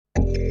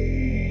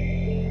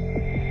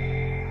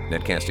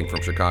Netcasting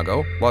from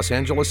Chicago, Los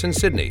Angeles, and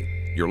Sydney.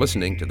 You're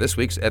listening to this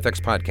week's FX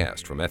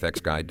podcast from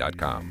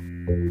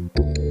fxguide.com.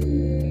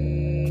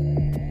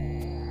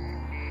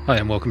 Hi,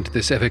 and welcome to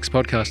this FX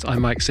podcast.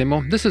 I'm Mike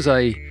Seymour. This is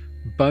a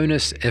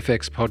bonus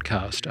FX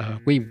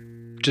podcast. We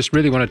just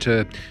really wanted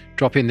to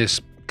drop in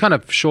this kind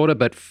of shorter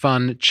but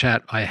fun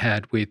chat I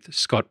had with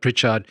Scott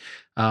Pritchard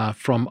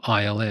from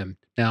ILM.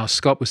 Now,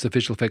 Scott was the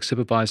visual effects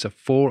supervisor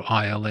for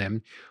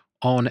ILM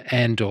on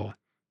Andor.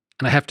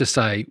 And I have to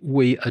say,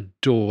 we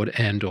adored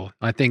Andor.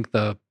 I think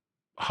the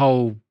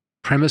whole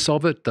premise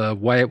of it, the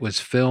way it was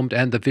filmed,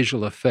 and the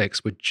visual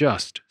effects were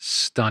just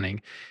stunning.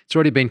 It's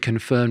already been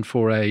confirmed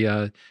for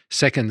a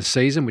second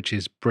season, which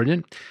is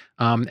brilliant.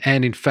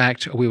 And in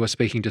fact, we were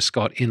speaking to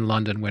Scott in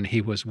London when he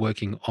was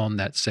working on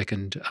that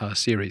second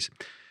series.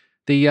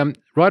 The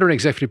writer and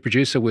executive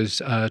producer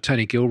was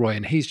Tony Gilroy,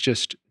 and he's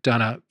just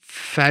done a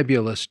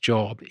fabulous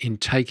job in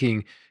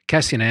taking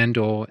Cassian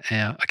Andor,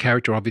 a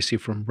character obviously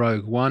from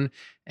Rogue One,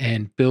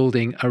 and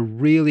building a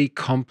really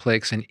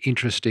complex and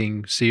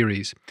interesting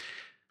series.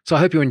 So I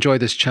hope you enjoy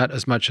this chat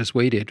as much as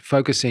we did,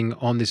 focusing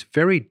on this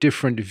very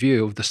different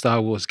view of the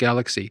Star Wars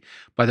galaxy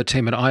by the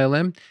team at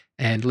ILM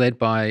and led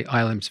by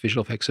ILM's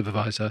visual effects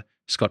supervisor,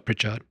 Scott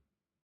Pritchard.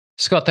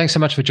 Scott, thanks so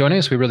much for joining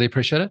us. We really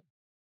appreciate it.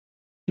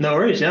 No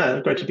worries. Yeah,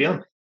 great to be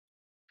on.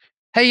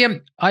 Hey,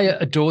 I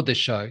adored this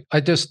show.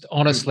 I just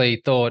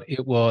honestly thought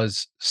it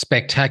was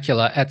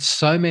spectacular at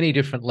so many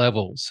different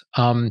levels.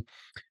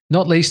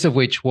 Not least of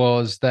which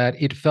was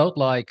that it felt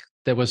like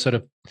there was sort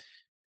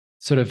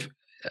of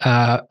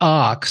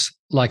arcs,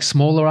 like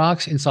smaller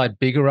arcs inside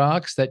bigger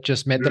arcs that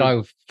just meant that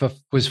I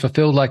was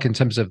fulfilled, like in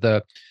terms of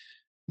the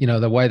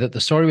way that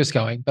the story was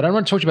going. But I don't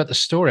want to talk about the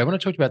story. I want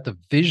to talk about the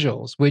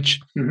visuals, which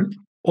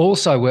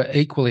also were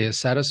equally as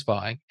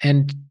satisfying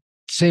and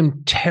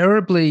seemed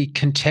terribly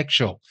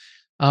contextual.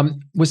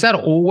 Was that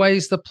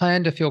always the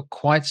plan, to feel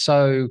quite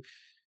so,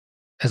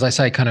 as I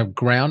say, kind of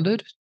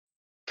grounded?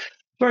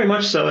 Very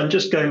much so. And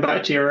just going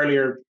back to your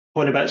earlier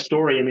point about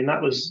story, I mean,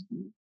 that was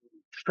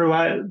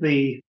throughout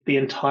the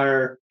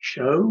entire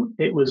show.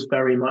 It was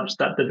very much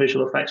that the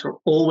visual effects were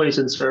always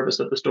in service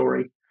of the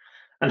story.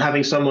 And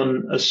having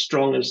someone as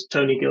strong as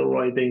Tony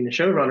Gilroy being the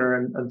showrunner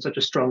and such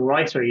a strong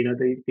writer,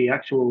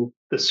 the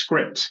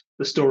script,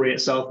 the story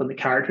itself and the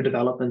character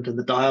development and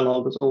the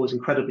dialogue was always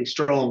incredibly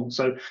strong.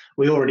 So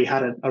we already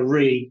had a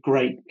really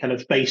great kind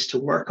of base to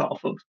work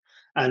off of.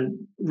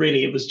 And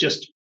really it was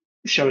just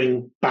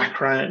showing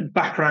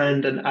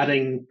background and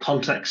adding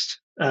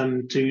context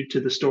to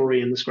the story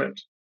and the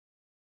script.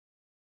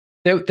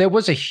 There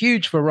was a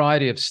huge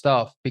variety of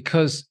stuff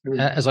because,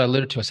 as I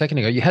alluded to a second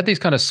ago, you had these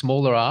kind of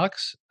smaller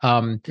arcs.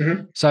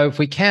 So if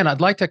we can,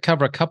 I'd like to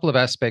cover a couple of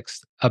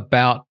aspects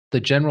about the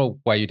general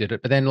way you did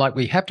it, but then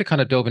we have to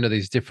kind of delve into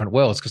these different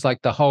worlds because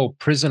the whole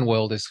prison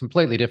world is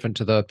completely different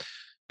to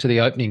the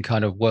opening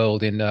kind of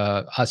world in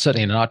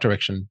certainly in an art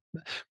direction.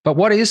 But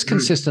what is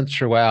consistent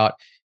throughout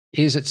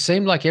is it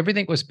seemed like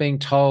everything was being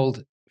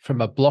told from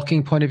a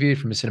blocking point of view,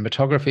 from a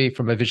cinematography,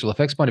 from a visual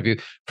effects point of view,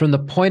 from the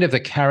point of the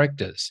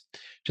characters.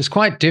 Just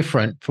quite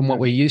different from what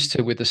we're used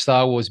to with the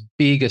Star Wars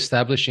big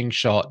establishing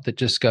shot that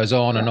just goes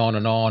on and on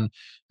and on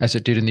as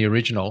it did in the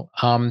original.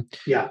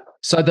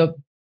 So the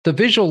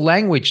visual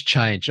language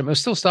changed. I mean, it was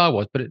still Star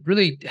Wars, but it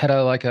really had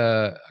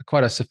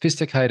quite a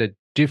sophisticated,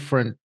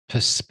 different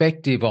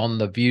perspective on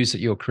the views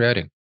that you're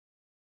creating.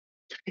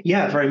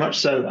 Yeah, very much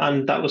so.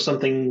 And that was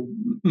something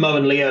Mo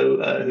and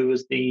Leo, who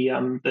was the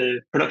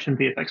production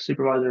VFX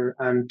supervisor,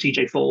 and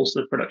TJ Falls,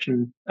 the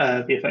production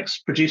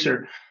VFX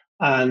producer,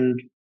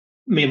 and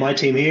me and my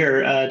team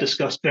here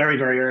discussed very,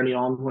 very early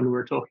on when we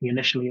were talking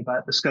initially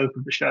about the scope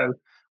of the show,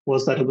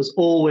 was that it was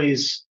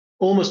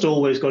almost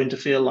always going to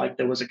feel like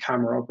there was a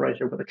camera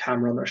operator with a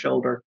camera on their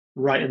shoulder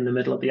right in the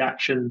middle of the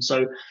action.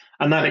 So,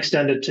 and that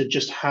extended to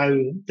just how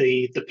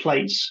the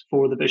plates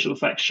for the visual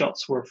effects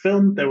shots were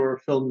filmed. They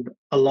were filmed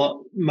a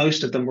lot.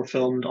 Most of them were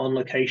filmed on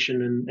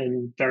location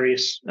in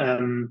various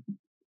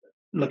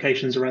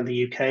locations around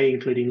the UK,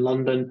 including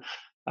London.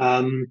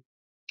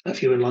 A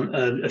few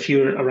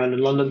around in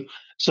London.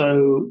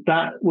 So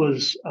that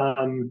was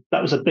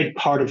a big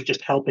part of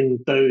just helping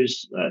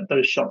those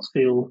shots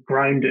feel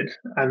grounded.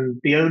 And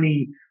the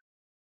only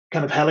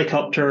kind of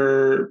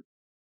helicopter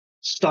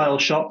style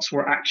shots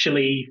were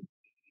actually,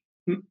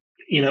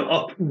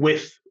 up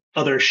with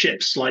other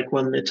ships, like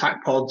when the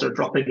attack pods are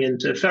dropping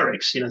into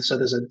Ferrix. So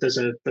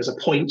there's a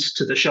point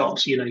to the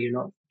shot. You're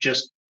not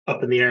just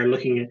up in the air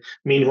looking at.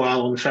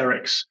 Meanwhile, on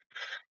Ferrix,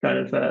 kind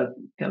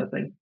of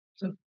thing.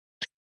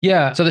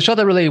 Yeah. So the shot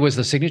that really was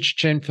the signature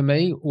tune for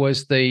me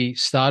was the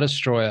Star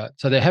Destroyer.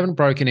 So they haven't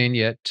broken in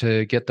yet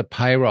to get the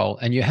payroll,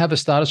 and you have a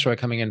Star Destroyer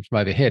coming in from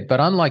overhead.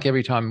 But unlike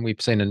every time we've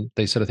seen in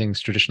these sort of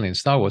things traditionally in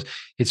Star Wars,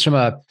 it's from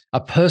a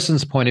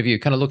person's point of view,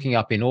 kind of looking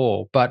up in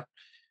awe. But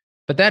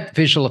that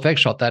visual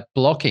effects shot, that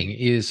blocking,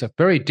 is a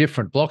very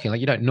different blocking.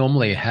 You don't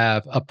normally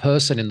have a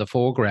person in the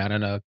foreground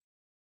and a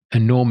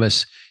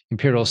enormous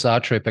Imperial Star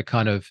Trooper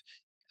kind of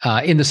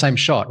in the same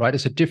shot, right?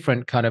 It's a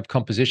different kind of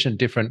composition,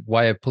 different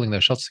way of pulling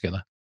those shots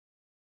together.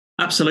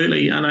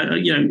 Absolutely. And,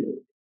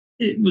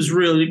 it was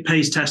really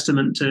pays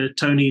testament to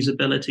Tony's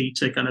ability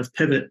to kind of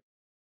pivot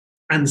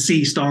and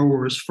see Star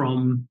Wars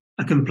from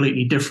a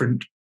completely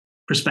different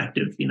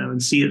perspective,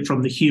 and see it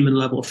from the human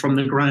level, from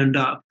the ground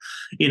up,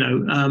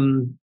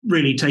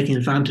 really taking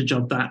advantage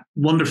of that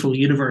wonderful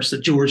universe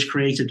that George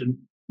created,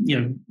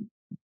 and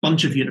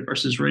bunch of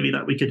universes really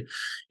that we could,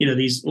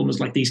 these almost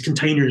like these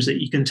containers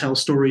that you can tell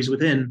stories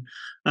within.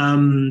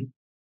 You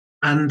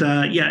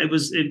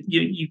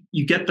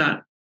get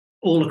that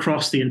all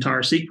across the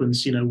entire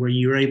sequence, where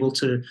you're able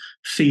to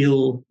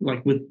feel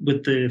like with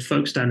the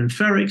folks down in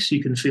Ferrix,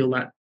 you can feel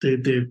that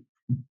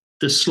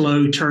the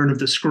slow turn of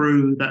the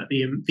screw that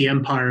the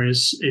Empire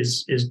is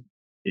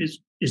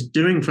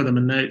doing for them,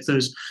 and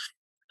those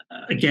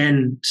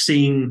again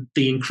seeing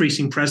the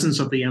increasing presence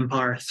of the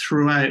Empire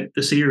throughout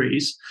the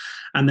series,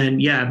 and then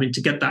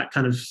to get that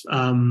kind of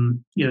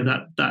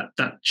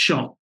that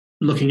shot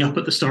looking up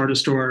at the Star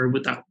Destroyer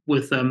with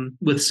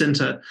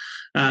Cinta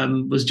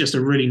was just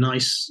a really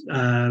nice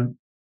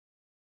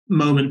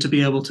moment to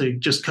be able to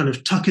just kind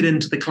of tuck it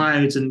into the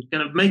clouds and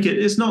kind of make it.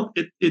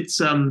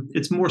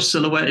 It's more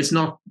silhouette. It's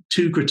not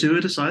too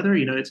gratuitous either.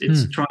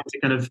 It's trying to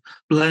kind of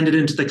blend it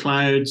into the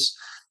clouds,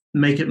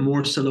 make it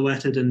more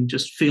silhouetted, and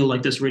just feel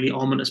like this really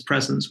ominous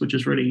presence, which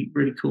is really,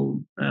 really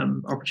cool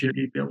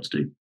opportunity to be able to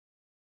do.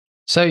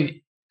 So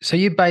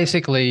you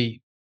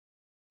basically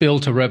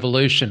built a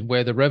revolution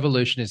where the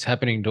revolution is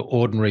happening to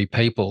ordinary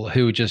people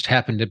who just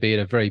happen to be at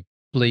a very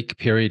bleak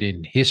period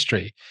in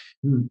history.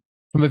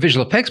 From a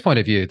visual effects point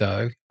of view,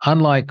 though,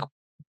 unlike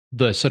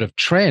the sort of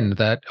trend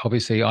that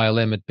obviously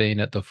ILM had been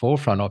at the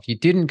forefront of, you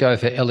didn't go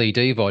for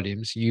LED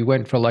volumes. You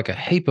went for like a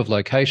heap of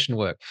location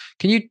work.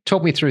 Can you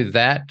talk me through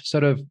that,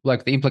 sort of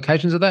like the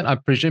implications of that? I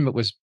presume it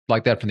was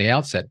like that from the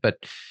outset, but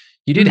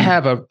you did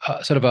have a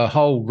sort of a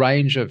whole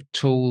range of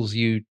tools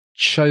you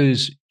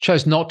chose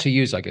not to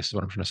use, I guess is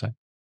what I'm trying to say.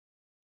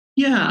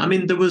 Yeah, I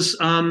mean, there was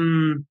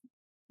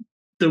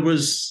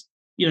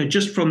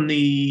just from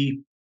the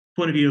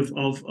point of view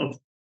of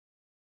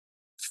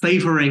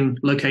favoring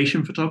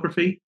location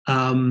photography.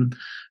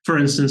 For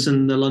instance,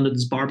 in the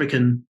London's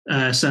Barbican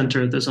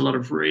Centre, there's a lot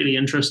of really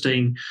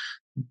interesting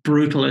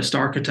brutalist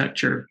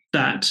architecture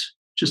that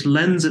just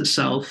lends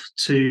itself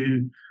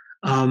to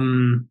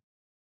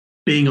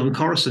being on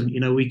Coruscant.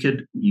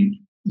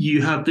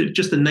 You have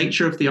just the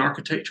nature of the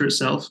architecture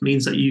itself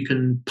means that you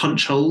can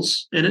punch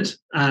holes in it,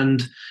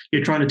 and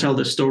you're trying to tell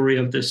the story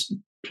of this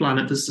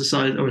planet that's the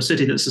size, or a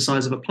city that's the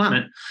size of a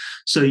planet.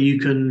 So you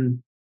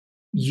can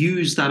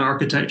use that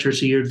architecture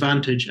to your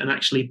advantage and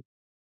actually,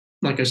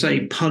 like I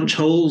say, punch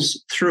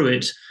holes through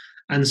it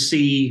and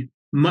see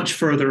much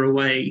further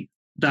away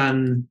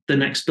than the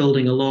next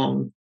building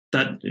along.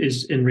 That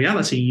is, in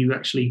reality, you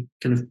actually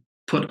kind of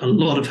put a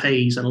lot of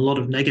haze and a lot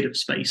of negative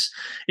space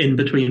in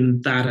between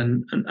that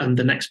and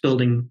the next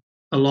building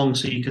along,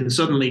 so you can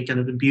suddenly kind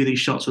of imbue these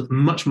shots with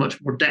much,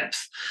 much more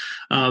depth,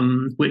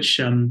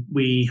 which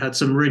we had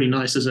some really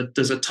nice.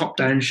 There's a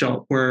top-down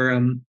shot where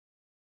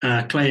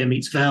Clea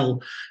meets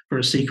Vel for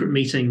a secret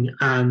meeting,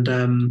 and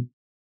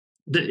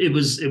it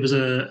was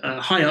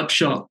a high-up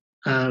shot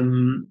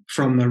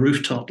from a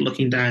rooftop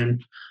looking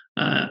down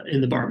in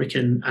the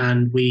Barbican,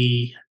 and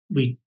we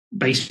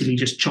basically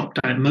just chopped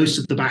out most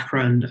of the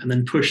background and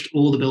then pushed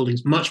all the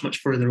buildings much, much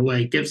further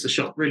away. Gives the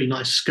shot really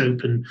nice scope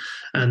and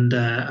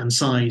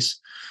size.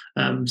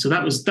 So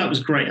that was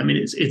great. I mean,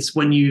 it's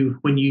when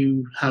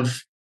you have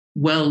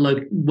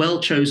well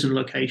chosen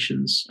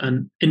locations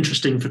and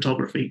interesting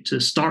photography to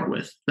start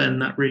with, then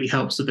that really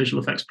helps the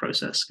visual effects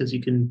process, because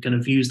you can kind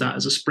of use that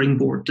as a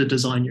springboard to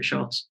design your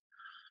shots.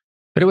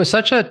 But it was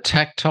such a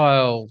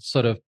tactile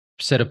sort of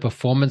set of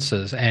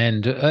performances,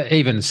 and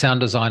even sound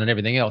design and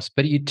everything else,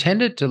 but you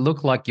tended to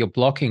look like your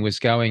blocking was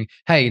going,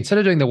 hey, instead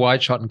of doing the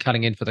wide shot and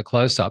cutting in for the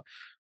close-up,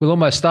 we'll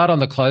almost start on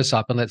the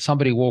close-up and let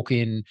somebody walk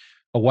in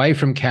away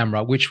from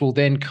camera, which will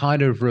then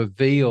kind of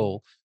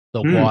reveal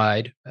the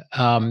wide.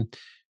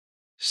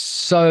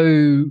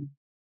 So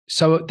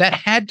that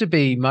had to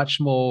be much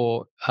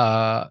more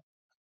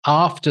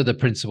after the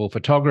principal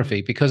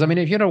photography, because I mean,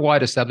 if you're in a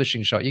wide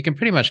establishing shot, you can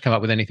pretty much come up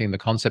with anything the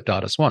concept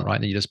artists want, right?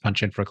 And you just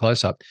punch in for a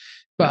close-up.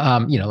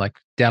 But like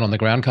down on the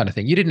ground kind of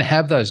thing. You didn't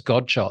have those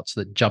God shots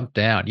that jumped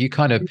down. You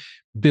kind of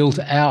built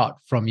out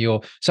from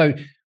your. So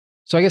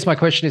I guess my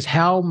question is,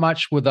 how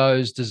much were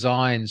those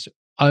designs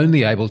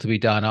only able to be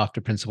done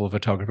after principal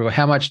photography, or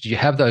how much did you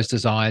have those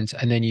designs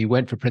and then you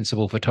went for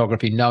principal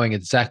photography, knowing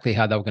exactly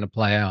how they were going to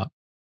play out?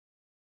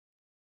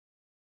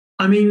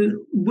 I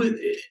mean, with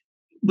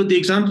the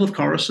example of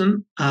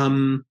Coruscant,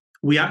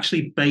 we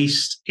actually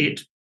based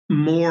it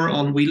more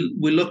on, we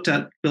looked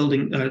at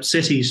building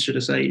cities, should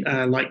I say,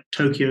 like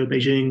Tokyo,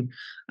 Beijing,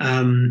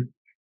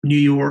 New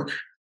York,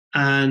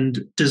 and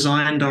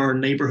designed our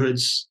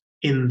neighborhoods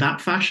in that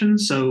fashion.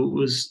 So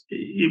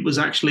it was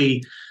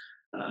actually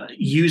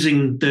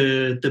using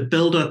the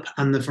buildup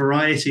and the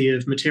variety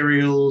of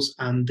materials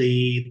and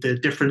the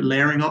different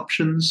layering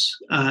options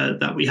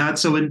that we had.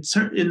 So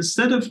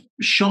instead of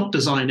shot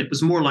design, it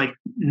was more like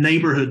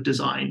neighborhood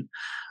design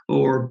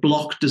or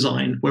block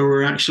design, where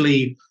we're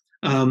actually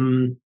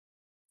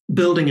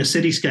building a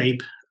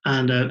cityscape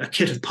and a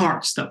kit of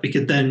parts that we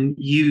could then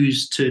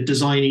use to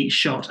design each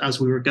shot as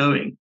we were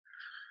going.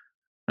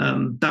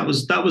 That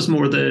was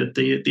more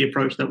the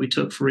approach that we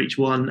took for each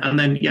one, and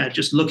then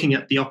just looking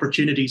at the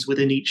opportunities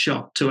within each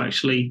shot to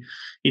actually,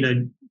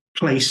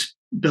 place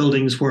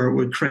buildings where it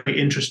would create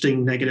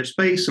interesting negative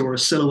space, or a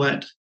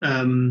silhouette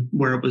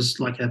where it was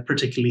like a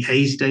particularly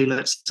hazy day.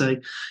 Let's say,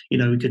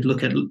 we could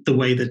look at the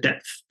way the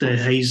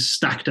haze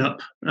stacked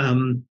up,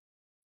 and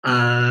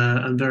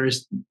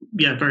various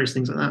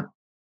things like that.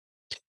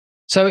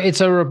 So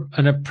it's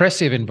an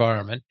oppressive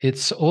environment.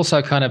 It's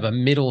also kind of a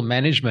middle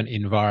management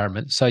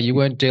environment. So you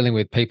weren't dealing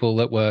with people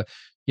that were,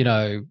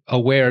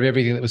 aware of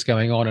everything that was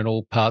going on in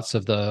all parts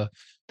of the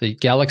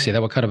galaxy. They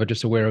were kind of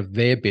just aware of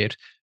their bit.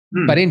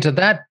 But into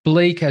that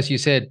bleak, as you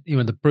said,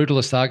 the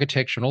brutalist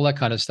architecture and all that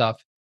kind of stuff,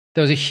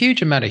 there was a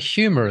huge amount of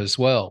humor as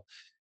well.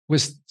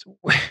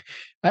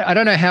 I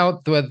don't know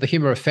how the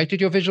humor affected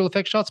your visual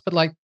effects shots, but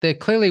like there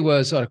clearly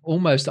was like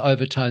almost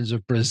overtones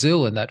of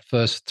Brazil in that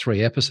first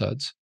 3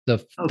 episodes. The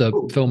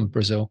film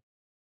Brazil.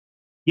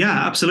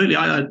 Yeah, absolutely.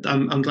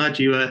 I'm glad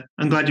you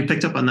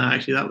picked up on that.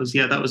 Actually,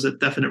 that was a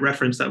definite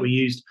reference that we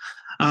used.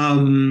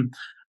 We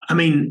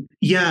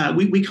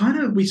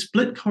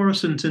split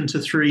Coruscant into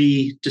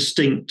 3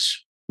 distinct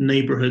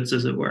neighborhoods,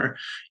 as it were.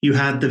 You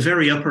had the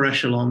very upper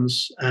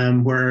echelons,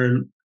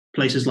 where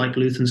places like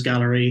Luthen's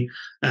Gallery,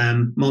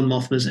 Mon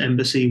Mothma's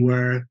embassy,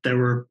 where there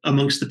were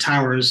amongst the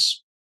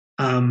towers.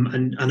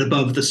 And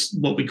above this,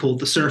 what we called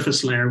the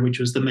surface layer, which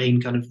was the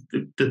main kind of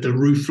the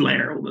roof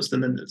layer almost,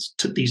 and then there's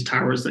these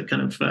towers that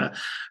kind of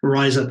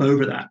rise up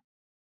over that.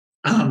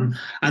 And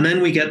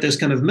then we get this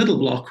kind of middle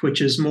block,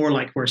 which is more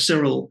like where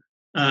Cyril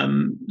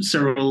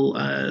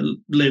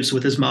lives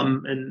with his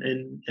mum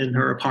in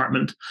her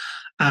apartment.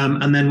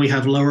 And then we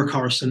have Lower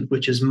Coruscant,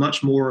 which is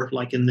much more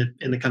like in the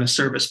kind of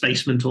service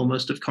basement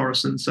almost of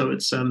Coruscant. So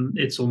it's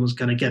almost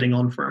kind of getting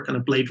on for a kind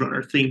of Blade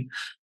Runner theme.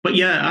 But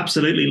yeah,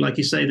 absolutely, like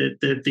you say,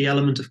 the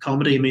element of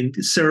comedy. I mean,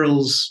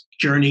 Cyril's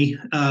journey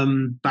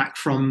back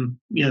from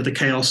the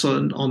chaos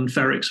on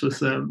Ferrix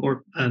with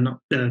on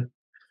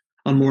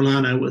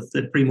Morlana with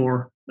the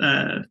Primor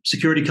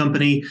security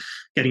company,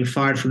 getting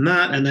fired from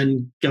that, and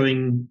then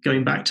going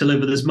back to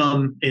live with his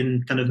mum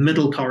in kind of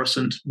middle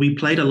Coruscant. We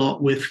played a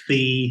lot with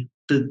the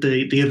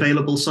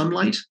available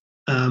sunlight.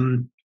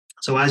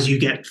 So as you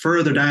get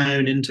further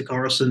down into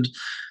Coruscant,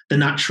 the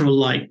natural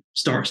light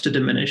starts to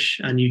diminish,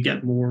 and you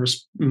get more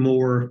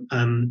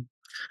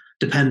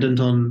dependent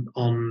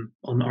on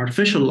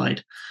artificial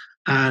light.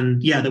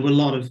 And there were a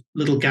lot of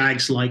little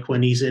gags, like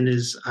when he's in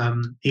his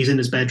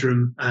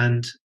bedroom,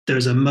 and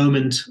there's a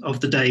moment of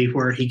the day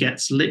where he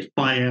gets lit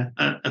by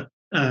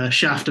a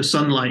shaft of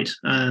sunlight,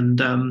 and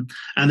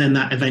then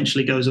that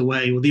eventually goes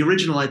away. Well, the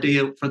original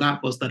idea for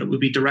that was that it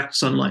would be direct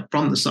sunlight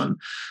from the sun,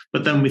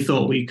 but then we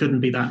thought we couldn't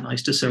be that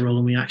nice to Cyril,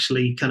 and we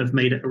actually kind of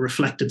made it a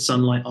reflected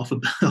sunlight off a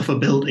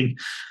building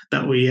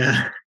that we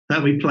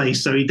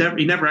placed. So he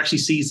never actually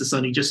sees the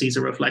sun; he just sees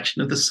a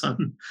reflection of the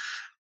sun.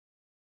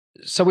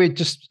 So we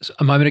just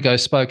a moment ago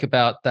spoke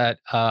about that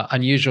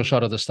unusual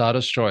shot of the Star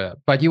Destroyer,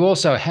 but you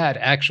also had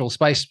actual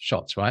space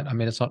shots, right? I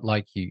mean, it's not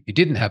like you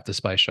didn't have the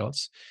space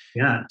shots.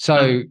 Yeah.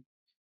 So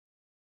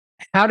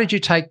how did you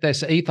take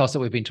this ethos that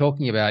we've been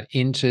talking about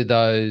into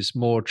those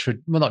more,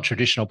 not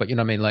traditional, but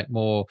like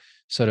more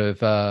sort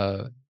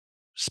of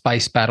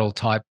space battle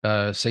type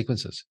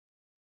sequences?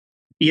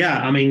 Yeah,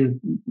 I mean,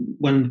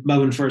 when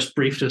Moen first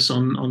briefed us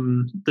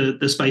on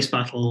the space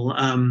battle,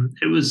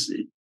 it was,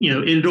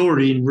 it had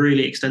already been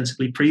really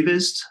extensively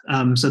prevised.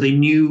 So they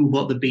knew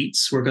what the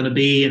beats were going to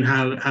be and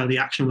how the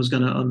action was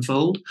going to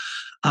unfold.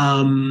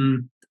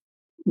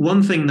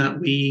 One thing that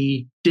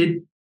we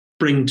did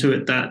bring to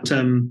it that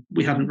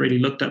we hadn't really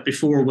looked at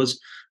before was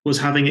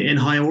having it in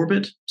high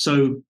orbit.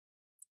 So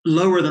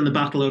lower than the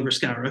battle over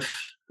Scarif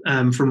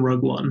from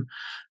Rogue One.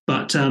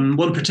 But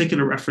one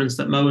particular reference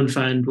that Moen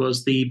found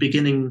was the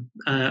beginning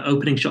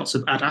opening shots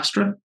of Ad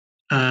Astra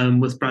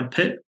with Brad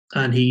Pitt,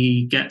 and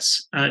he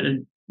gets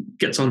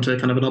onto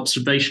kind of an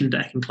observation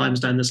deck and climbs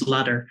down this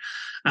ladder,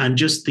 and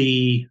just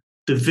the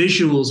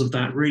visuals of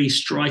that really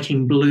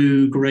striking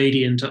blue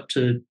gradient up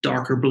to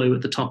darker blue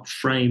at the top of the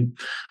frame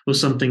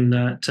was something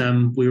that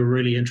we were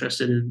really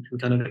interested in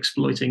kind of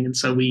exploiting, and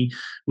so we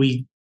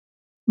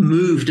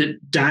moved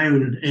it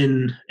down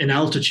in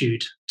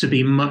altitude to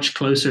be much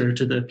closer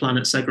to the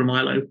planet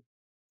Segramilo,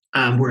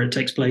 where it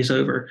takes place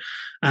over.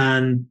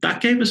 And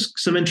that gave us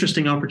some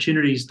interesting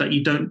opportunities that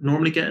you don't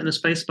normally get in a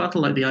space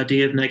battle, like the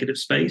idea of negative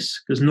space.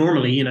 Because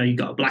normally, you've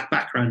got a black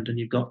background and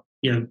you've got,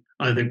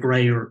 either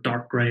gray or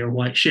dark gray or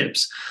white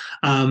ships.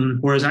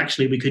 Whereas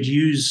actually we could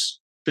use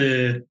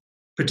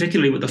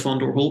particularly with the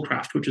Fondor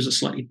Hallcraft, which is a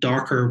slightly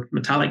darker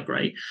metallic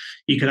gray,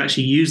 you could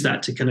actually use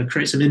that to kind of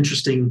create some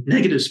interesting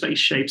negative space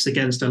shapes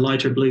against a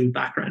lighter blue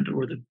background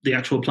or the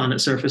actual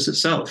planet surface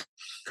itself.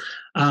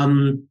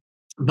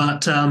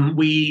 But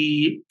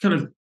we kind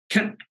of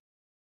kept,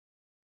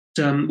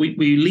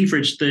 we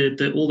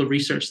leveraged all the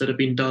research that had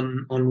been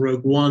done on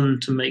Rogue One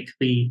to make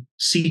the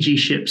CG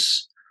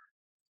ships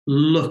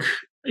look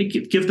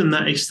give them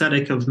that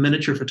aesthetic of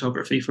miniature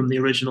photography from the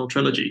original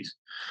trilogies.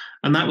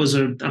 And that was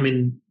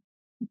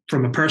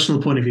from a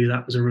personal point of view,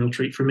 that was a real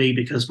treat for me,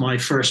 because my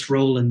first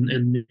role in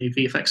the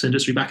VFX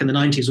industry back in the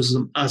 90s was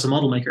as a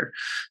model maker.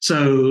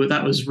 So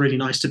that was really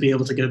nice to be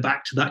able to go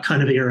back to that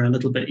kind of era a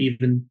little bit,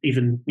 even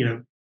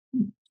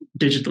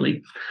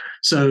digitally.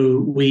 So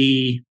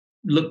we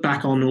look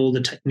back on all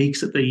the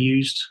techniques that they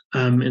used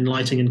in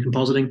lighting and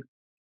compositing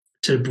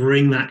to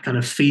bring that kind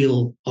of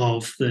feel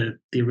of the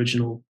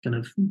original kind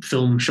of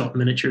film shot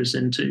miniatures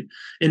into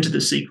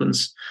the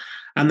sequence.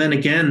 And then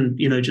again,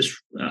 just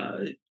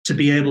to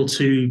be able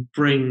to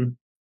bring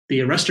the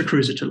Arrestor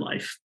Cruiser to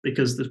life,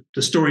 because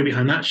the story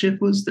behind that ship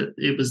was that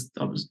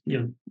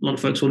a lot of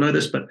folks will know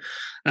this, but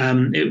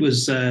it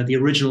was the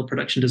original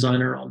production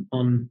designer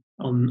on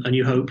A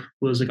New Hope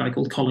was a guy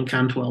called Colin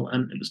Cantwell,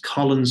 and it was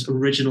Colin's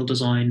original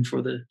design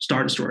for the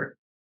Star Destroyer.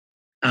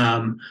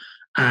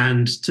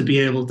 And to be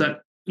able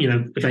that,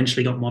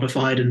 eventually got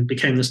modified and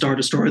became the Star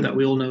Destroyer that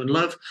we all know and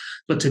love,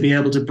 but to be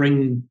able to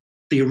bring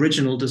the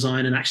original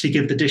design and actually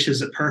give the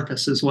dishes a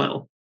purpose as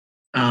well,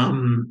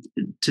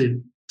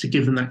 to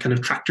give them that kind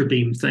of tractor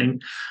beam thing,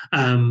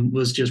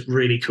 was just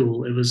really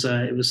cool. It was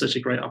such a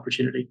great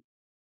opportunity.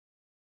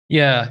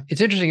 Yeah, it's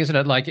interesting, isn't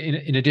it? Like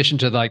in addition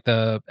to like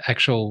the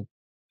actual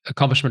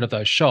accomplishment of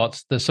those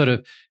shots, the sort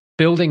of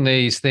building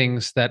these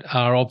things that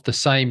are of the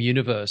same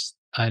universe.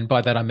 And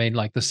by that, I mean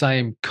like the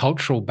same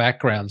cultural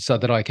background, so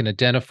that I can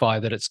identify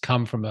that it's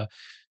come from a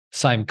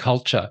same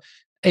culture,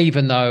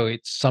 even though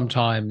it's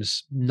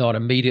sometimes not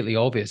immediately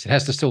obvious. It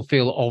has to still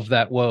feel of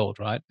that world,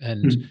 right?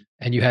 And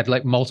you had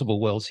like multiple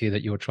worlds here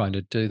that you were trying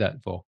to do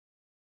that for.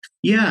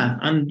 Yeah,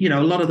 and a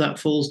lot of that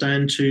falls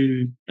down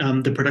to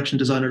the production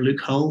designer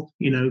Luke Hull.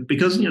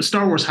 Because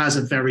Star Wars has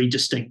a very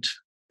distinct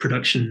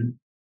production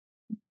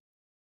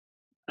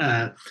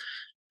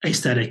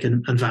aesthetic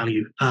and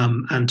value,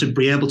 and to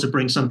be able to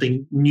bring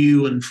something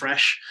new and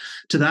fresh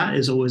to that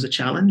is always a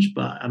challenge.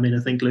 But I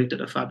think Luke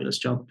did a fabulous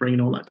job bringing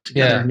all that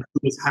together. Yeah. And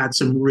we've had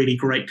some really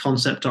great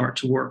concept art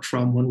to work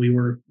from when we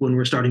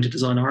were starting to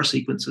design our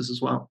sequences as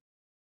well.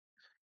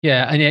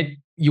 Yeah, and yet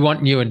you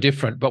want new and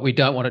different, but we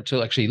don't want it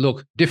to actually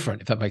look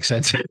different, if that makes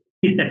sense.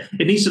 Yeah,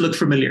 it needs to look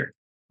familiar,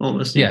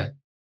 almost. Yeah.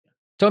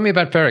 Tell me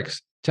about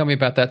Ferrix. Tell me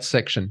about that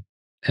section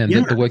and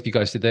the work you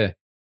guys did there.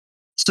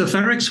 So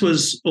Ferrix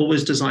was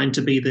always designed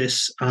to be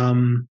this,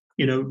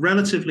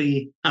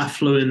 relatively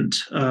affluent,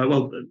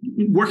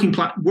 working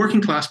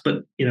class,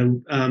 but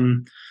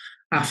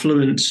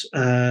affluent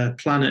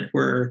planet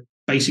where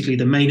basically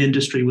the main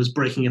industry was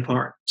breaking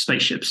apart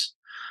spaceships,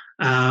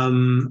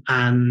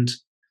 and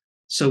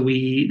so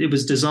it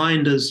was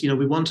designed as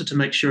we wanted to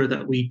make sure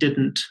that we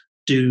didn't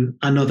do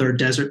another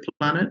desert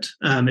planet.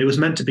 It was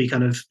meant to be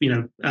kind of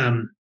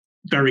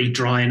very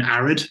dry and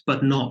arid,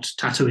 but not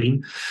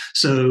Tatooine.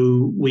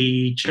 So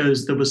we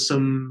chose, there was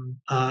some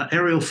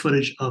aerial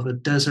footage of a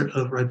desert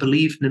over, I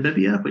believe,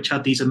 Namibia, which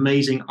had these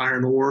amazing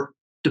iron ore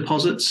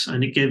deposits,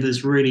 and it gave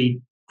this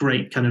really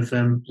great kind of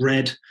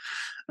red,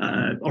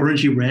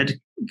 orangey red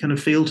kind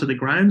of feel to the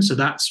ground. So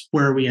that's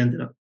where we ended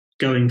up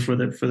going for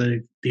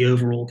the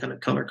overall kind of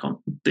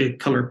the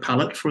color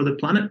palette for the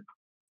planet.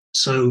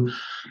 So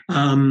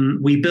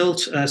we built,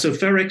 so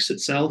Ferrix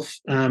itself,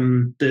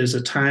 there's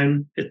a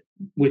town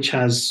which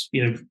has,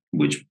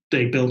 which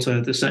they built,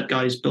 the set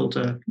guys built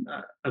a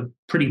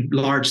pretty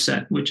large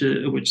set, which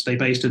they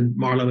based in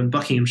Marlow in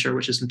Buckinghamshire,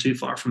 which isn't too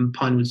far from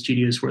Pinewood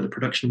Studios where the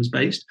production was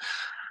based.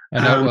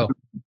 I know well.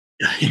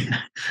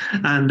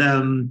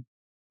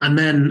 And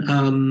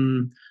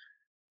then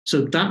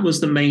so that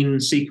was the main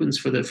sequence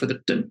for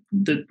the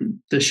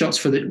shots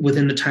for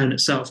within the town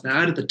itself. Now,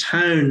 out of the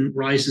town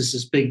rises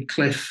this big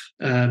cliff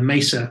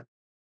mesa,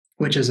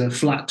 which has a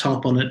flat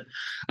top on it,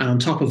 and on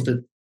top of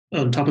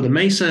the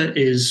mesa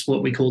is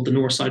what we call the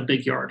Northside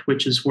Big Yard,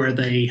 which is where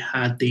they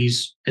had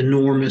these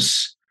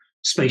enormous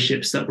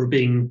spaceships that were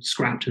being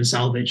scrapped and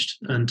salvaged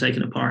and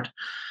taken apart.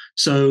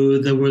 So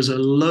there was a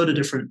load of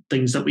different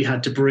things that we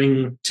had to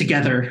bring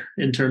together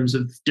in terms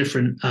of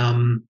different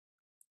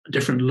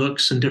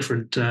looks and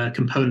different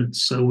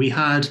components. So we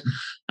had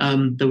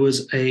there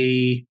was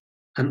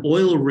an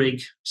oil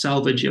rig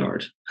salvage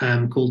yard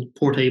called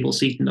Port Abel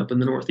Seaton up in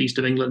the northeast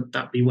of England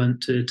that we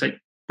went to take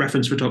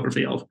reference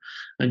photography of.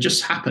 And it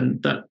just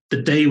happened that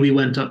the day we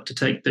went up to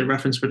take the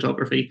reference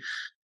photography,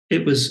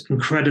 it was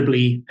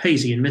incredibly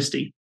hazy and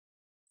misty.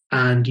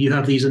 And you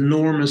have these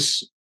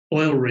enormous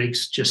oil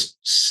rigs just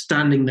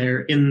standing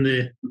there in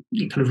the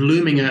kind of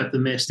looming out of the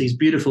mist, these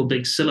beautiful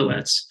big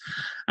silhouettes.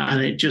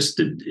 And it just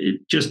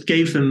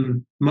gave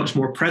them much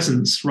more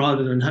presence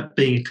rather than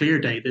being a clear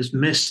day. This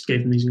mist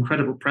gave them these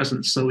incredible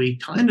presence. So we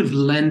kind of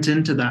lent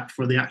into that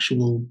for the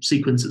actual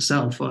sequence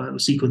itself,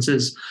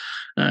 sequences,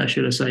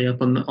 should I say,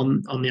 up on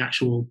the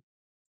actual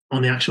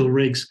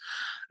rigs.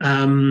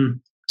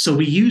 So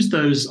we used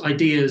those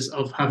ideas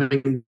of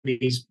having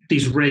these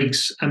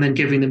rigs and then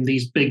giving them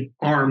these big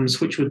arms,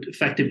 which would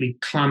effectively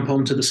clamp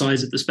onto the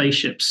sides of the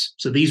spaceships.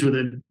 So these were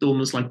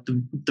almost like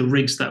the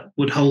rigs that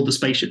would hold the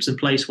spaceships in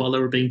place while they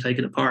were being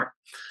taken apart.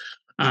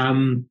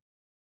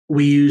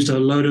 We used a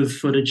load of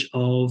footage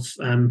of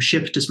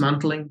ship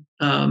dismantling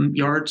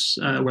yards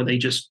where they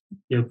just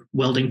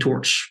welding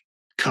torch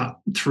cut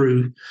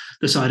through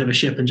the side of a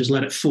ship and just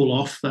let it fall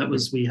off.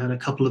 We had a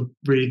couple of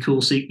really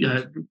cool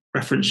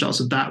reference shots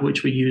of that,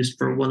 which we used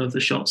for one of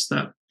the shots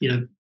that,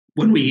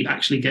 when we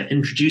actually get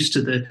introduced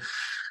to the,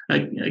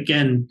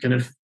 again, kind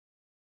of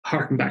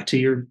harken back to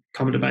your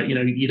comment about,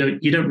 you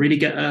don't really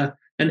get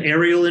an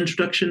aerial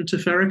introduction to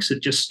Ferrix.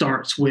 It just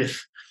starts with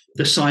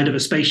the side of a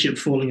spaceship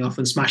falling off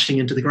and smashing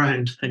into the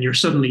ground, and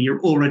you're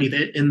already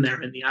in there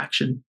in the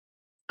action.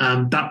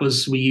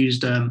 We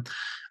used a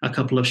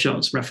couple of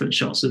reference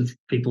shots of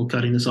people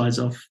cutting the sides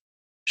off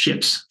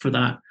ships for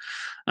that.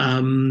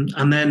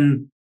 And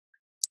then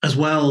as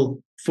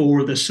well,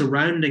 for the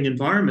surrounding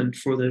environment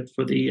for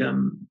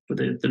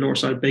the north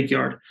side big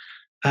yard,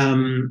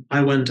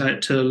 I went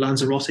out to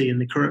Lanzarote in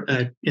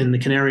the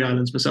Canary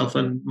Islands. Myself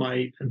and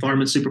my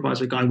environment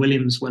supervisor Guy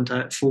Williams went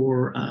out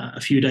for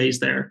a few days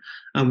there,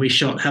 and we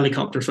shot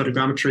helicopter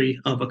photogrammetry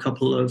of a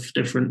couple of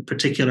different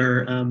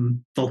particular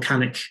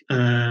volcanic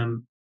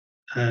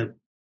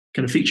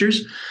kind of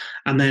features,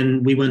 and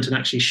then we went and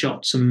actually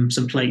shot some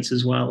plates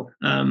as well,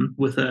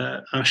 with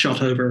a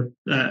shot over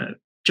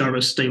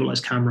gyro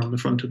stabilized camera on the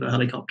front of the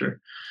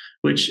helicopter,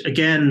 which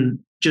again,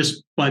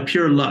 just by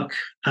pure luck,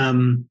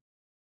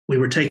 we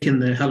were taking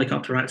the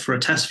helicopter out for a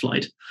test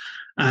flight,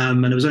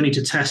 and it was only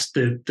to test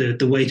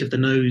the weight of the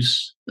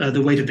nose,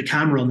 the weight of the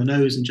camera on the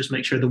nose, and just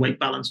make sure the weight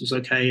balance was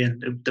okay.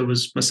 And there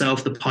was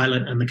myself, the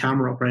pilot, and the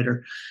camera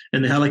operator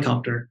in the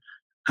helicopter,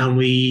 and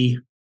we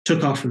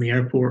took off from the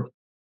airport,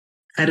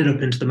 headed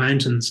up into the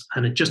mountains,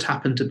 and it just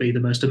happened to be the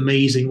most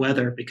amazing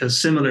weather,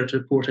 because similar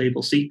to Port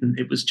Abel Seaton,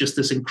 it was just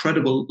this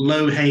incredible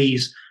low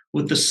haze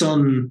with the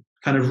sun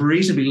kind of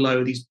reasonably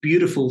low, these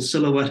beautiful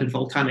silhouetted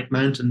volcanic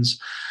mountains.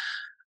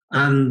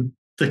 And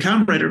the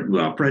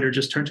camera operator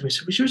just turned to me and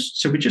said,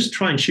 "Should we just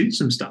try and shoot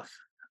some stuff?"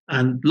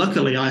 And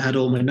luckily I had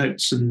all my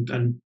notes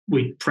and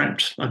we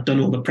prepped. I'd done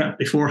all the prep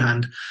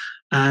beforehand.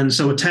 And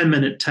so a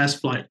 10-minute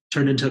test flight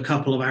turned into a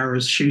couple of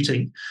hours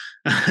shooting,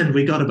 and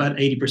we got about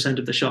 80%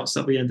 of the shots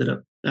that we ended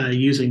up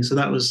using. So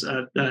that was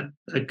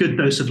a good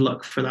dose of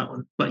luck for that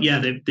one. But yeah,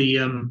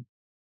 the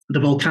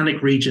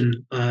volcanic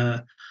region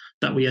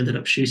that we ended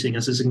up shooting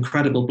has this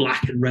incredible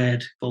black and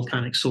red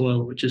volcanic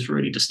soil, which is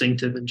really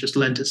distinctive and just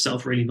lent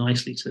itself really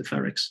nicely to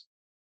Ferrix.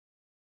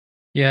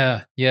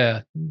 Yeah,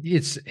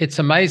 it's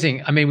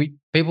amazing. I mean,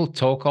 people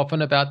talk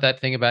often about that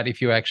thing about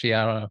if you actually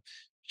are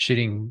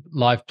shooting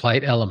live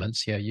plate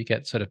elements, you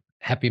get sort of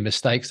happy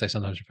mistakes, they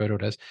sometimes refer to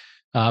it as.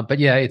 But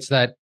yeah, it's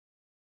that,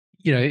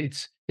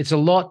 it's a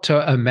lot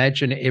to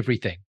imagine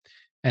everything.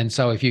 And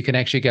so if you can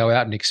actually go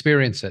out and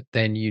experience it,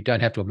 then you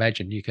don't have to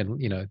imagine, you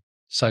can,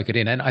 soak it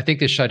in. And I think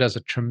this show does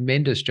a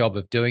tremendous job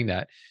of doing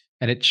that.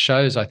 And it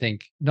shows, I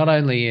think, not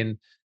only in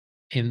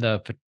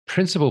the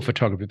principal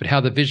photography, but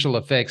how the visual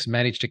effects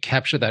manage to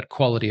capture that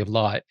quality of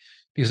light,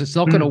 because it's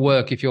not going to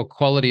work if your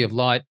quality of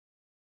light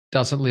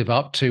doesn't live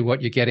up to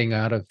what you're getting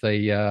out of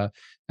the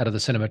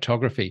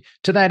cinematography.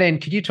 To that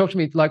end, could you talk to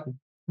me, like,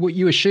 what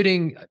you were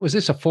shooting? Was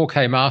this a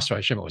 4K master? I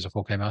assume it was a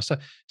 4K master.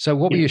 So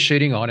what were you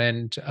shooting on,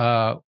 and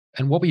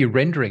what were you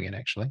rendering in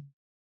actually?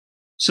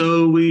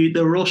 So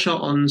they were all shot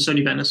on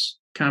Sony Venice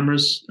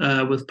cameras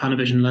with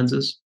Panavision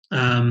lenses.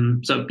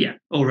 So yeah,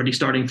 already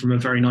starting from a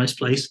very nice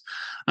place.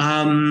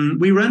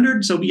 We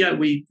rendered. So yeah,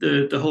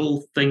 the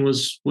whole thing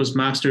was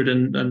mastered,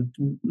 and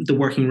the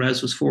working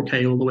res was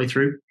 4K all the way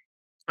through.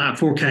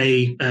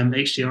 4K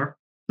HDR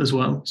as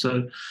well.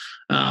 So,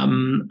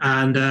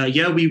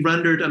 we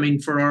rendered. I mean,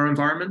 for our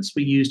environments,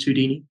 we used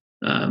Houdini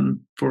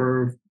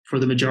for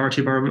the majority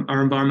of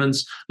our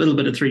environments. A little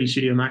bit of 3D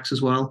Studio Max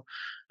as well,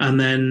 and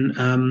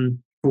then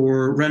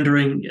for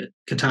rendering,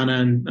 Katana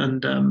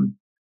and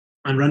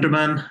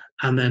RenderMan,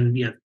 and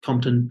then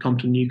Compton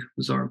Nuke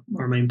was our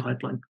main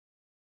pipeline.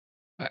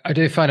 I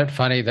do find it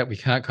funny that we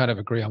can't kind of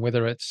agree on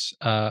whether it's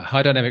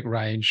high dynamic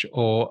range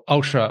or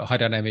ultra high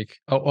dynamic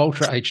or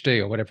ultra HD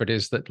or whatever it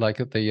is that, like,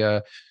 at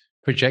the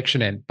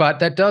projection end. But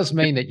that does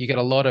mean that you get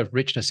a lot of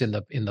richness in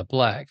the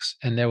blacks,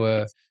 and there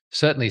were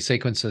certainly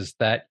sequences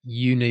that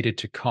you needed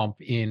to comp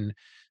in.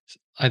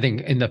 I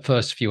think in the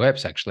first few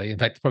eps, actually, in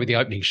fact, probably the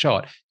opening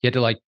shot, you had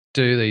to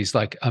do these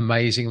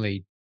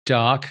amazingly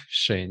dark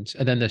scenes,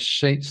 and then the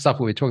stuff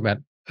we were talking about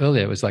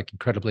earlier was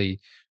incredibly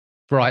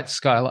bright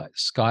daylight,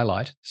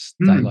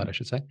 I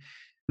should say.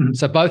 Mm-hmm.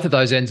 So both of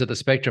those ends of the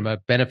spectrum are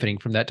benefiting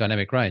from that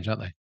dynamic range,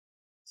 aren't they?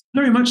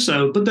 Very much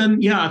so. But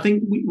then, I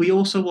think we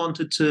also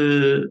wanted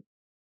to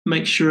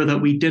make sure that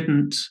we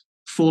didn't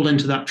fall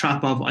into that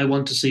trap of, I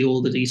want to see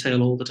all the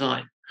detail all the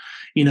time.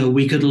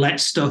 We could let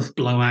stuff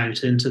blow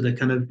out into the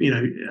kind of,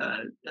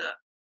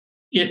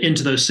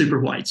 into those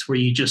super whites where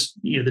you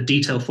just, the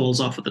detail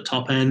falls off at the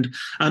top end.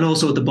 And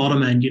also at the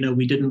bottom end,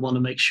 we didn't want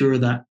to make sure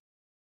that,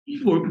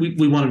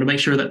 we wanted to make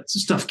sure that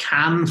stuff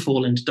can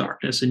fall into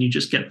darkness, and you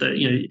just get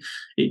it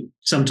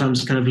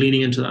sometimes kind of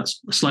leaning into that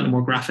slightly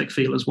more graphic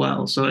feel as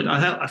well. So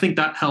I think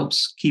that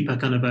helps keep a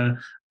kind of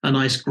a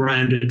nice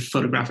grounded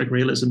photographic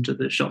realism to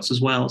the shots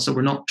as well. So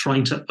we're not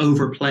trying to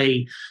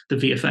overplay the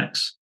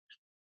VFX.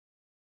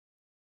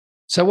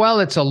 So while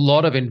it's a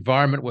lot of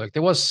environment work,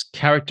 there was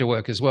character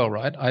work as well,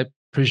 right? I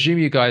presume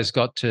you guys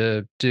got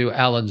to do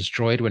Alan's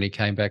droid when he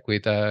came back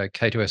with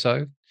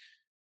K2SO.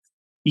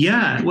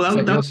 Yeah, Is well,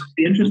 that that was yours?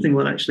 the interesting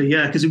one actually.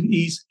 Yeah, because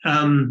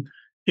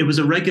it was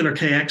a regular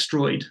KX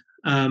droid.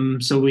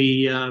 So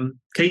we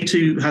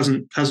K2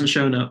 hasn't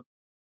shown up.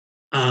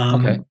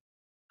 Okay.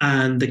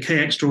 And the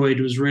KX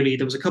droid was really,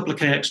 there was a couple of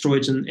KX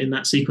droids in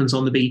that sequence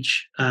on the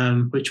beach,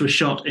 which was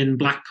shot in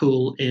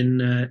Blackpool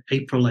in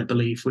April, I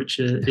believe, which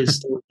is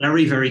still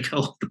very, very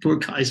cold. The poor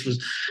guys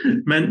was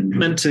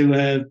meant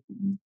to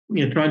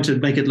trying to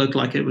make it look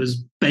like it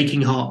was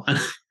baking hot.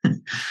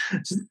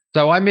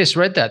 So I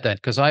misread that then,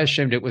 because I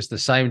assumed it was the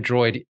same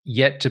droid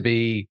yet to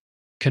be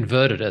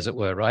converted, as it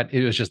were, right?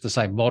 It was just the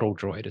same model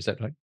droid. Is that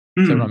right?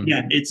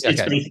 Yeah, it's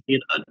okay. basically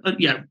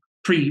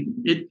pre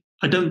it.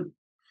 I don't.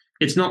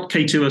 It's not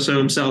K2SO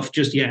himself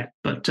just yet,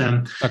 but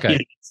Okay.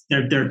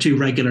 yeah, there are two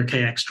regular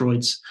KX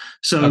droids.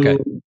 So Okay.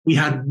 we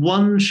had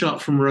one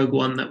shot from Rogue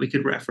One that we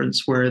could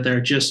reference where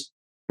they're just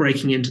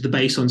breaking into the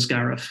base on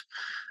Scarif,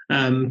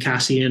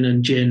 Cassian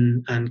and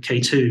Jin and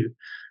K2.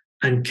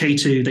 And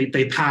K2,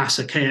 they pass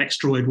a KX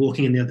droid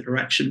walking in the other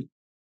direction.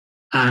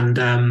 And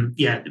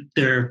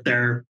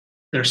their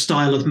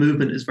style of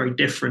movement is very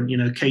different. You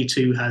know,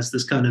 K2 has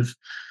this kind of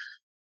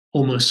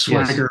almost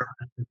swagger.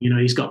 Yes. You know,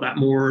 he's got that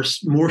more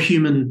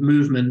human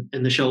movement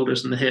in the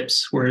shoulders and the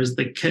hips, whereas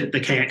the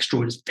KX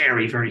droid is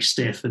very, very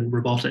stiff and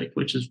robotic,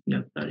 which is, you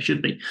know, that it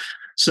should be.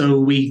 So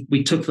we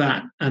took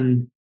that,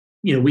 and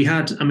you know, we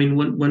had, I mean,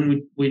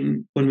 when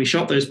we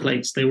shot those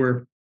plates,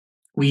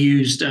 we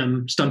used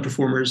stunt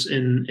performers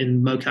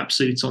in mocap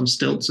suits on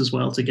stilts as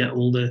well to get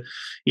all the,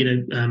 you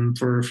know,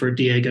 for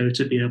Diego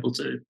to be able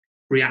to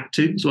react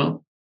to as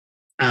well.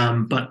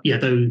 But yeah,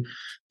 though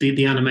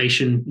the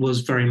animation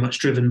was very much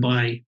driven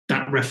by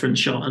that reference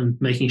shot and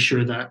making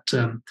sure that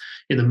the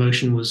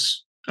motion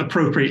was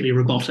appropriately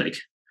robotic.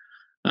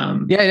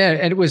 And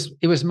it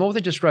was more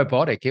than just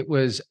robotic. It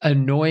was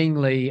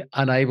annoyingly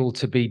unable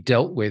to be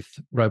dealt with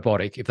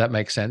robotic, if that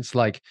makes sense.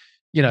 Like,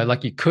 you know,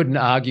 like you couldn't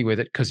argue with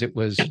it because it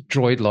was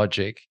droid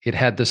logic. It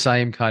had the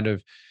same kind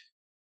of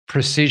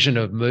precision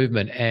of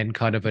movement and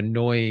kind of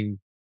annoying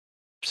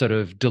sort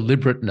of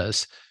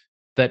deliberateness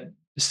that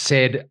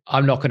said,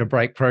 I'm not going to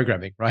break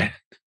programming, right?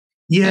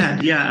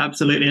 Yeah,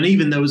 absolutely. And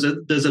even there's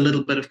a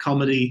little bit of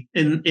comedy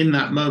in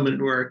that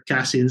moment where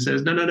Cassian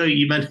says, no,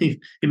 you meant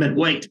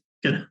wait.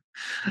 You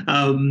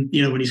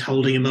know, when he's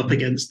holding him up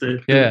against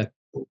the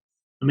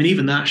I mean,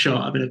 even that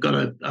shot. I mean,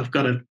 I've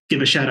got to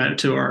give a shout out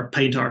to our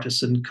paint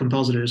artists and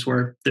compositors,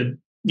 where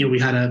we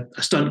had a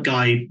stunt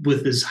guy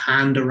with his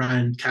hand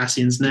around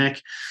Cassian's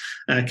neck.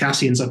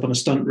 Cassian's up on a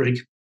stunt rig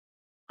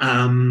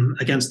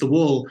against the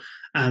wall,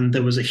 and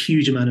there was a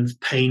huge amount of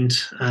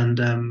paint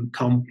and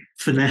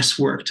finesse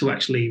work to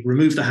actually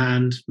remove the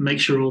hand, make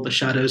sure all the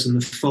shadows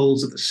and the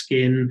folds of the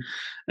skin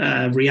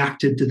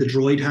reacted to the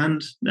droid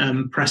hand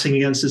pressing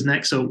against his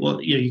neck.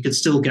 So you could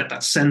still get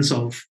that sense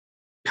of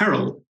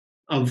peril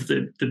of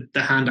the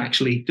hand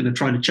actually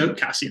trying to choke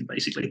Cassian,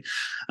 basically.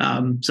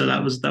 So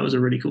that was a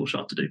really cool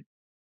shot to do.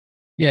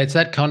 Yeah, it's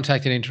that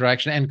contact and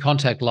interaction and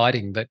contact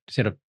lighting that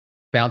sort of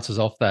bounces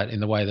off that in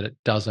the way that it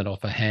doesn't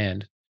off a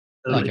hand,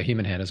 like a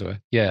human hand as well.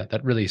 Yeah,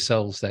 that really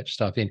sells that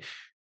stuff in.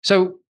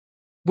 So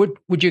what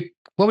would you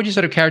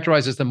sort of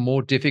characterize as the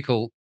more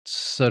difficult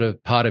sort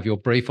of part of your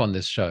brief on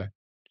this show?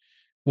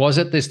 Was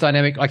it this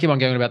dynamic? I keep on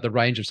going about the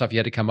range of stuff you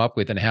had to come up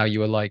with and how you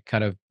were like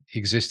kind of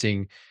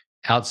existing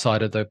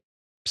outside of the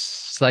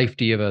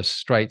safety of a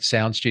straight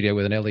sound studio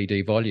with an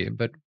LED volume.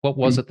 But what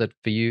was it that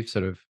for you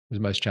sort of was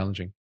most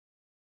challenging?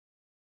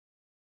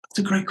 That's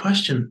a great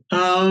question.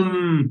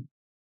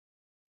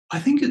 I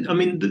think,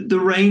 the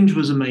range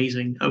was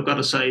amazing. I've got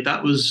to say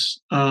that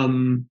was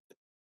being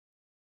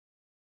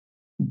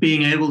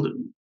able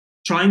to,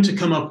 trying to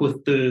come up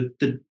with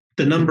the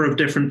number of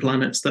different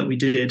planets that we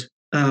did,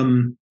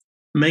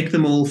 make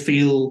them all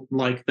feel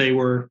like they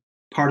were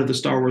part of the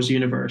Star Wars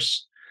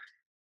universe.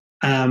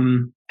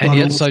 And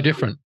yet also, so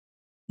different.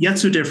 Yet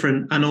so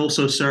different, and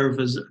also serve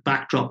as a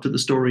backdrop to the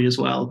story as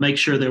well. Make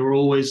sure they were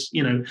always,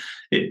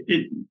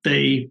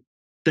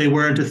 they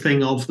weren't a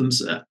thing of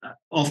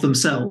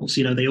themselves.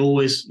 You know, they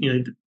always,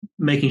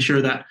 making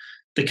sure that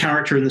the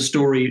character in the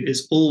story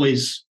is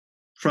always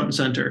front and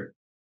center.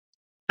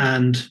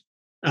 And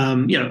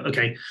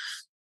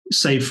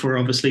save for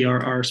obviously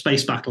our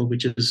space battle,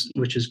 which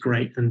is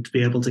great, and to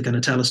be able to kind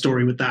of tell a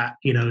story with that,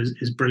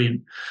 is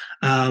brilliant.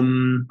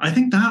 I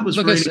think that was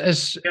really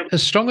as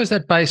strong as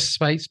that base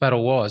space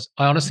battle was.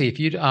 I honestly, if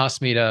you'd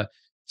asked me to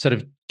sort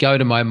of go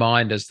to my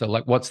mind as the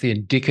what's the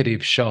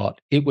indicative shot,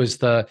 it was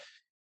the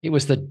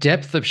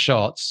depth of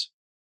shots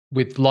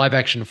with live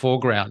action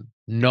foreground,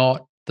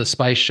 not the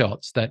space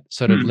shots that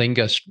sort of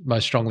linger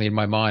most strongly in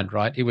my mind.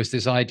 Right? It was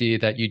this idea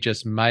that you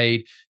just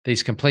made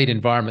these complete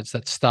environments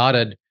that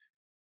started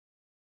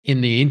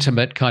in the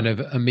intimate kind of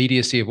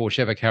immediacy of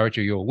whichever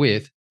character you're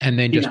with, and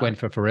then just went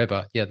for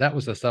forever. Yeah, that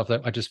was the stuff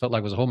that I just felt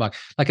like was a hallmark.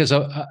 Like as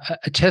a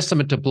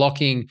testament to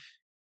blocking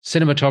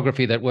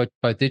cinematography that worked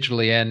both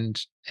digitally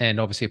and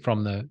obviously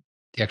from the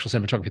the actual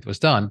cinematography that was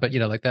done, but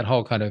like that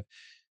whole kind of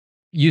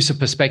use of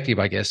perspective,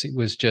 I guess it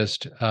was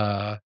just,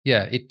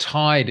 it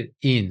tied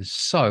in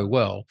so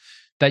well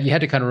that you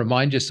had to kind of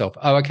remind yourself,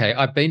 oh, okay,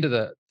 I've been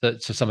to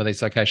to some of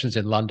these locations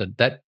in London.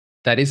 That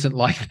isn't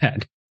like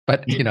that.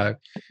 But you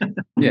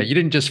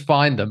didn't just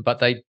find them, but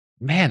they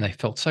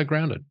felt so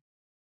grounded.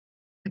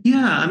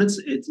 Yeah, and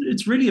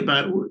it's really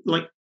about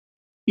like,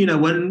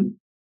 again,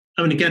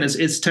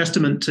 it's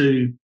testament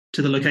to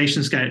the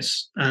location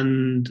scouts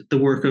and the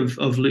work of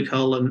Luke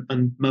Hull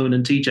and Moen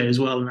and TJ as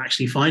well, and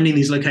actually finding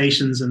these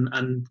locations and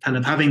kind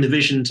of having the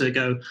vision to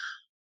go,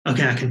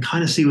 okay, I can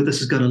kind of see what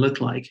this is going to look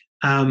like,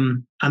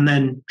 and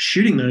then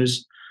shooting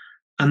those,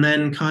 and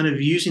then kind of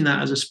using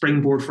that as a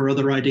springboard for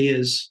other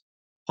ideas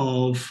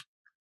of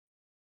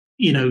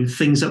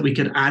things that we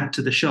could add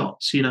to the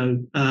shots.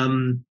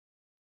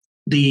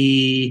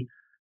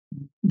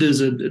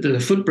 There's a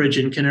footbridge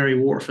in Canary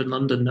Wharf in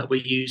London that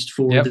we used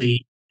for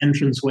the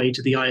entranceway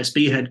to the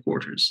ISB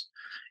headquarters,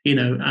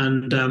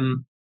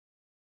 and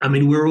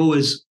we're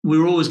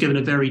always given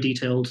a very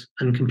detailed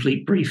and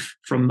complete brief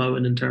from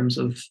Moen in terms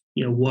of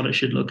what it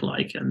should look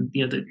like, and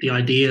the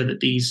idea that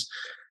these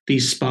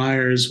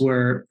spires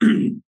were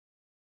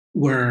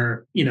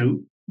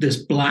this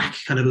black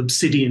kind of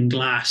obsidian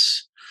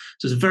glass.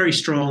 So it's a very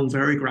strong,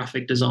 very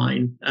graphic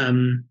design,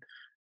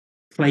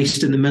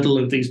 placed in the middle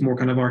of these more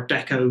kind of Art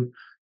Deco,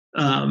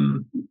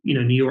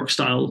 New York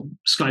style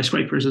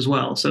skyscrapers as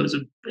well. So it's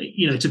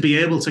to be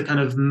able to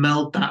kind of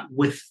meld that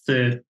with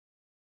the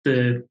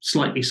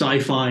slightly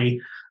sci-fi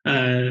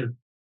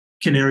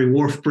Canary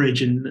Wharf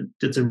bridge, and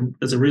it's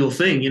a real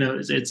thing.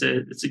 It's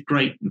a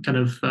great kind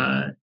of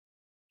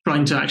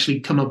trying to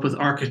actually come up with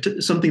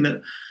something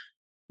that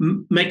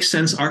makes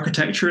sense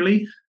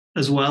architecturally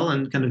as well,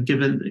 and kind of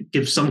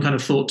give some kind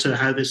of thought to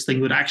how this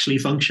thing would actually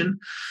function,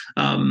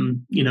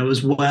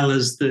 as well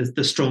as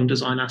the strong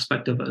design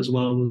aspect of it as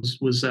well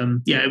was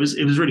it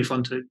was really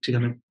fun to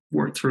kind of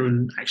work through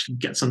and actually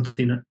get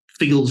something that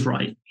feels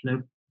right.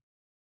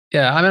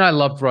 Yeah, I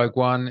loved Rogue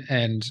One,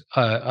 and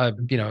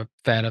I'm a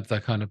fan of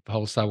the kind of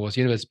whole Star Wars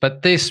universe,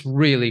 but this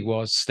really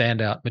was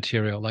standout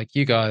material. Like,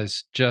 you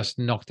guys just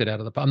knocked it out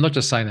of the park. I'm not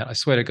just saying that. I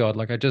swear to God,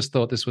 like, I just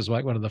thought this was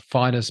like one of the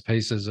finest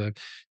pieces of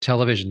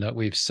television that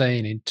we've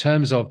seen in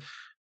terms of,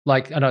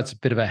 like, I know it's a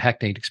bit of a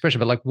hackneyed expression,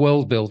 but like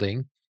world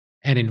building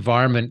and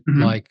environment,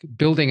 like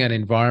building an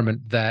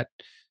environment that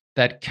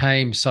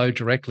came so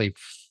directly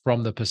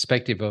from the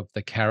perspective of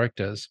the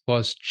characters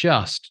was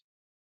just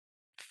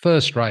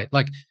first rate.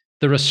 Like,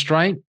 the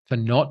restraint for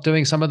not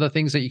doing some of the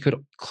things that you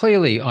could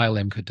clearly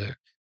ILM could do.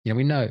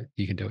 We know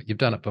you can do it. You've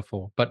done it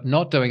before, but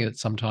not doing it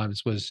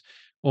sometimes was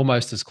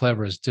almost as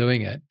clever as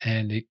doing it.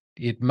 And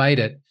it made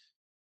it,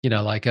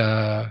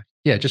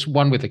 just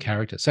one with the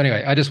characters. So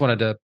anyway, I just wanted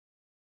to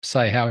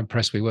say how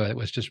impressed we were. It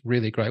was just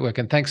really great work.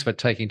 And thanks for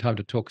taking time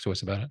to talk to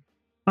us about it.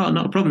 Oh,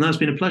 not a problem. That's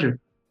been a pleasure.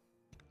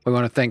 We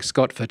want to thank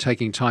Scott for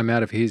taking time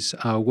out of his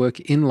work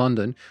in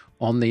London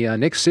on the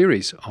next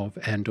series of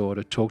Andor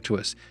to talk to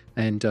us.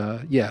 And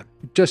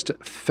just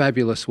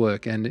fabulous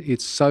work. And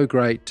it's so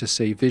great to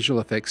see visual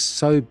effects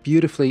so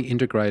beautifully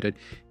integrated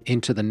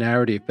into the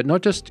narrative, but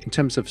not just in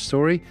terms of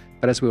story,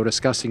 but as we were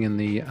discussing in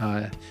the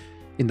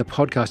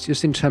podcast,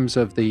 just in terms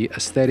of the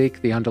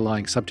aesthetic, the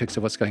underlying subtext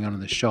of what's going on in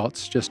the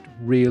shots. Just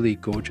really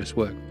gorgeous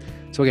work.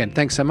 So again,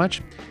 thanks so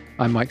much.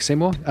 I'm Mike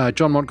Seymour.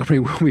 John Montgomery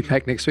will be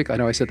back next week. I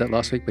know I said that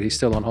last week, but he's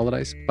still on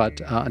holidays. But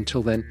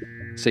until then,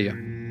 see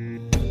you.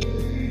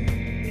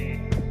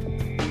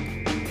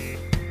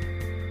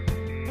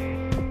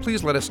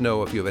 Please let us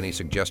know if you have any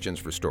suggestions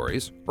for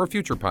stories or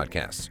future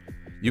podcasts.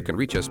 You can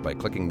reach us by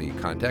clicking the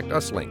Contact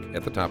Us link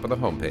at the top of the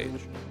homepage.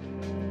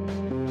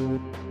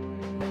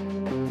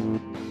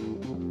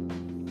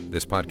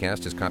 This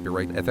podcast is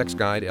copyright FX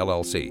Guide,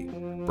 LLC.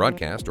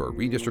 Broadcast or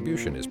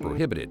redistribution is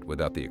prohibited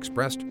without the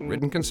expressed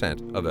written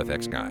consent of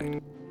FX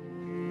Guide.